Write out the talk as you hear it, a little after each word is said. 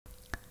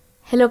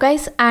Hello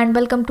guys and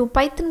welcome to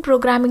Python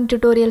programming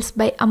tutorials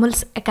by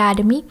Amul's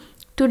Academy.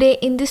 Today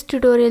in this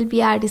tutorial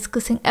we are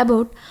discussing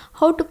about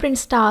how to print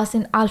stars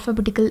in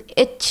alphabetical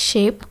H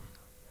shape.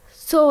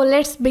 So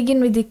let's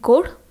begin with the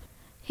code.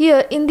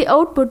 Here in the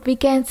output we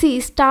can see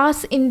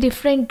stars in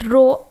different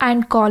row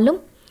and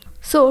column.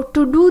 So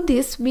to do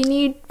this we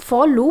need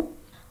for loop,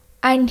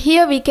 and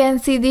here we can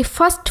see the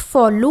first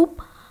for loop.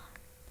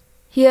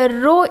 Here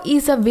row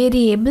is a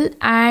variable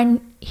and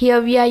here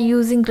we are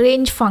using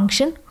range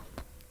function.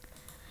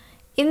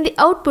 In the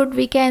output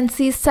we can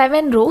see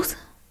 7 rows,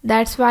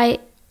 that's why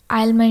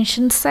I'll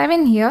mention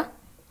 7 here.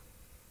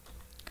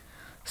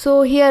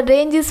 So here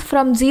range is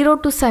from 0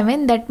 to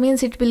 7, that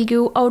means it will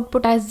give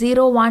output as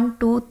 0, 1,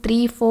 2,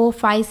 3, 4,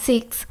 5,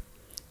 6.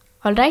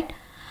 Alright,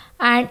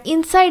 and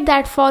inside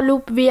that for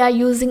loop we are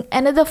using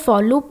another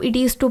for loop. It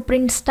is to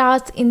print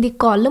stars in the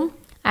column,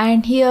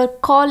 and here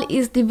call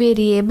is the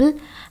variable,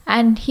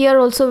 and here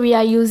also we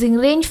are using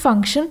range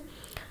function.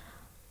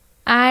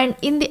 And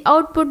in the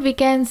output we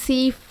can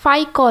see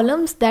 5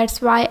 columns,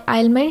 that's why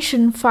I'll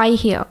mention 5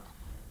 here.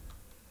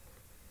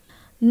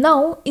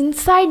 Now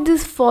inside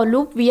this for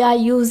loop we are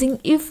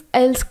using if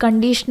else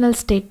conditional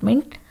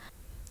statement.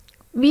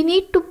 We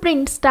need to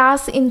print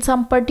stars in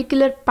some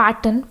particular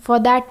pattern. For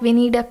that we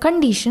need a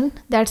condition,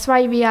 that's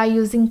why we are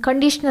using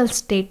conditional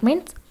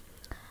statements.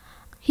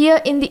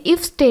 Here in the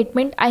if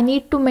statement I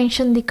need to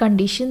mention the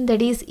condition,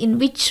 that is in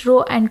which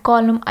row and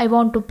column I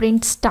want to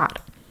print star.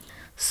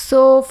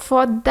 So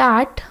for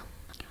that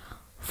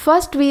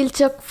first we'll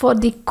check for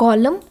the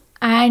column,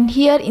 and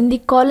here in the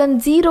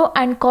column 0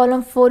 and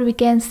column 4 we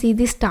can see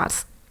the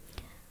stars.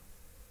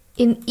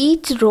 In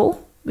each row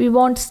we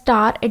want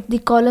star at the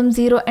column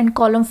 0 and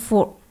column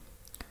 4.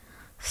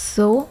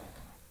 So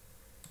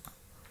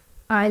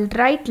I'll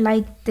write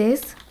like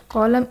this: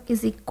 column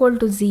is equal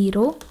to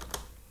 0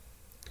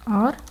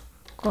 or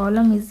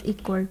column is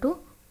equal to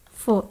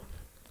 4.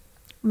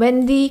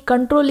 When the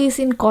control is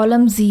in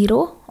column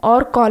 0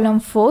 or column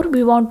 4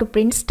 we want to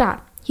print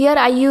star. Here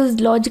I used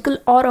logical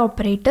OR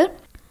operator.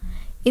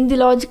 In the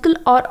logical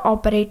OR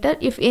operator,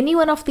 if any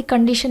one of the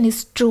condition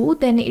is true,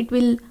 then it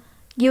will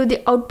give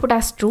the output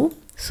as true.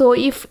 So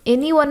if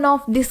any one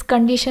of this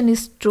condition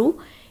is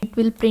true, it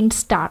will print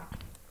star.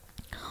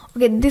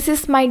 Okay, this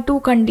is my 2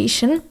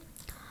 condition.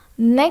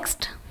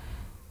 Next,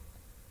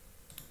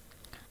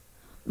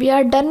 we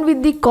are done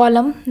with the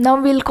column.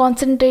 Now we'll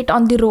concentrate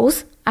on the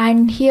rows,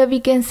 and here we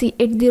can see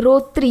at the row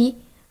 3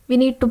 we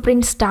need to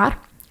print star,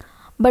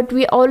 but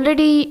we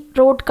already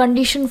wrote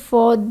condition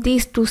for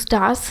these 2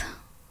 stars.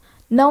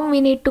 Now we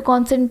need to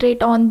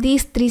concentrate on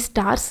these 3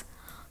 stars.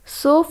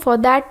 So for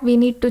that we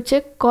need to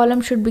check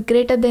column should be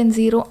greater than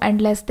 0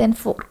 and less than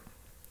 4.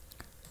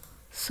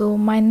 So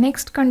my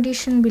next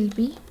condition will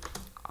be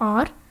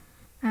OR,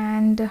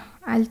 and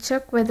I'll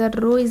check whether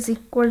row is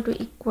equal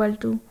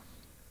to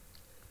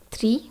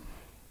 3.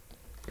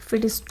 If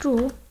it is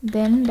true,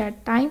 then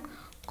that time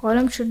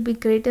column should be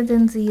greater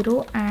than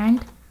 0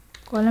 and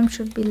column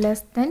should be less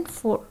than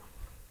 4.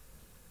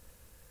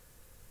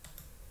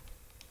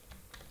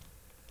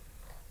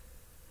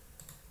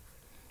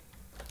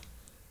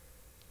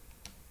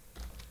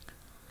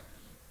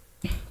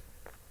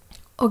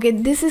 Okay,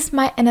 this is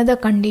my another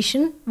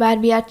condition where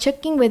we are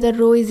checking whether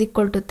row is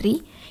equal to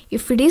 3.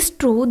 If it is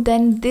true,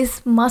 then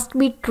this must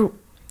be true.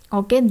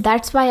 Okay,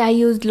 that's why I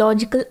used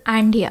logical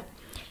AND here.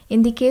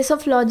 In the case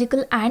of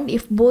logical AND,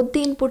 if both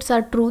the inputs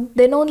are true,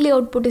 then only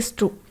output is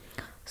true.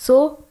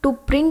 So to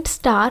print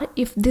star,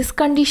 if this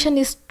condition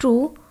is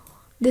true,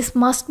 this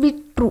must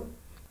be true.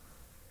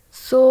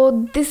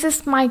 So this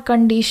is my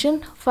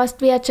condition.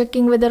 First we are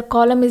checking whether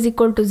column is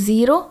equal to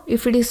 0.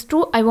 If it is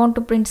true, I want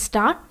to print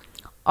star.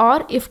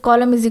 Or if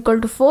column is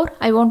equal to 4,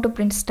 I want to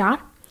print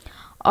star.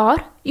 Or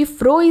if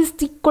row is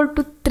equal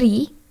to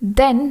 3,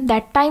 then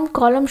that time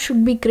column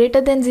should be greater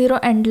than 0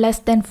 and less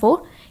than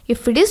 4.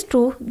 If it is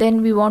true,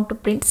 then we want to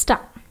print star.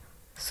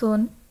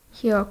 So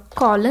here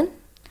colon,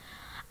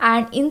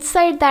 and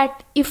inside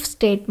that if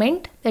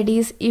statement, that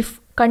is if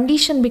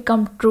condition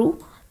become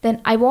true,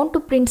 then I want to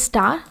print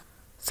star.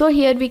 So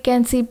here we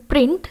can see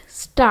print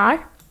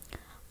star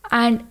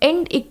and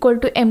end equal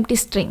to empty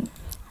string.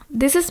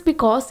 This is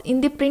because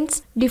in the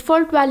print's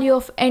default value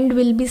of end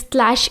will be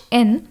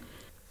 /n,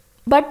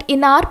 but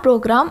in our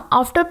program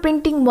after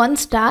printing one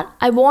star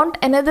I want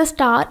another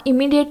star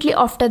immediately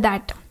after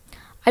that.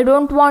 I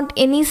don't want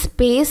any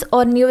space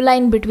or new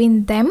line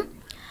between them.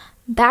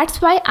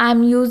 That's why I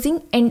am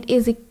using end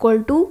is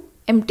equal to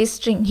empty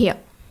string here.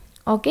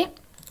 Okay,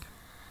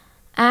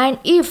 and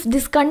if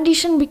this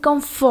condition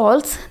becomes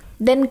false,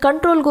 then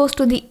control goes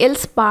to the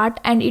else part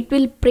and it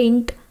will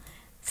print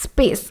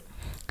space.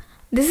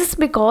 This is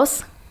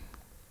because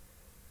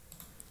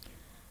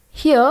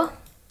here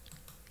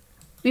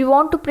we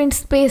want to print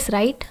space,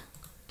 right?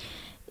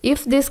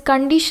 If this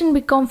condition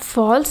becomes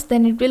false,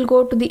 then it will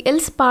go to the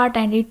else part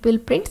and it will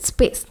print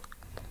space.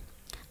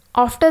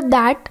 After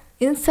that,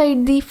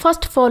 inside the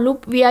first for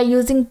loop we are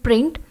using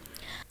print.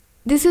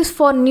 This is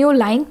for new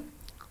line,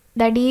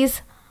 that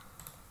is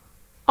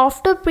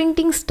after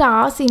printing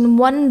stars in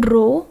one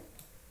row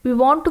we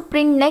want to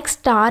print next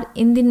star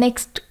in the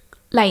next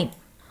line.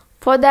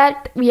 For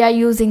that we are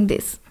using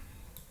this.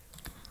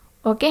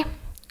 Okay,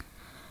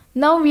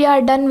 now we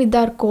are done with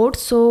our code,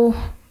 so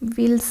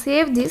we'll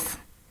save this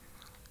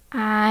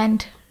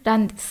and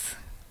run this,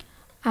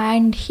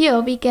 and here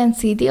we can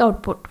see the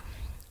output,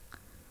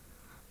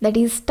 that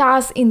is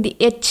stars in the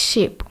H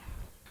shape.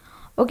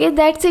 Okay,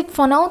 that's it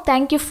for now.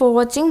 Thank you for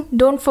watching.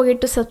 Don't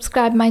forget to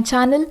subscribe my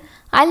channel.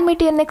 I'll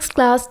meet you in next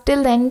class.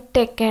 Till then,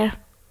 take care.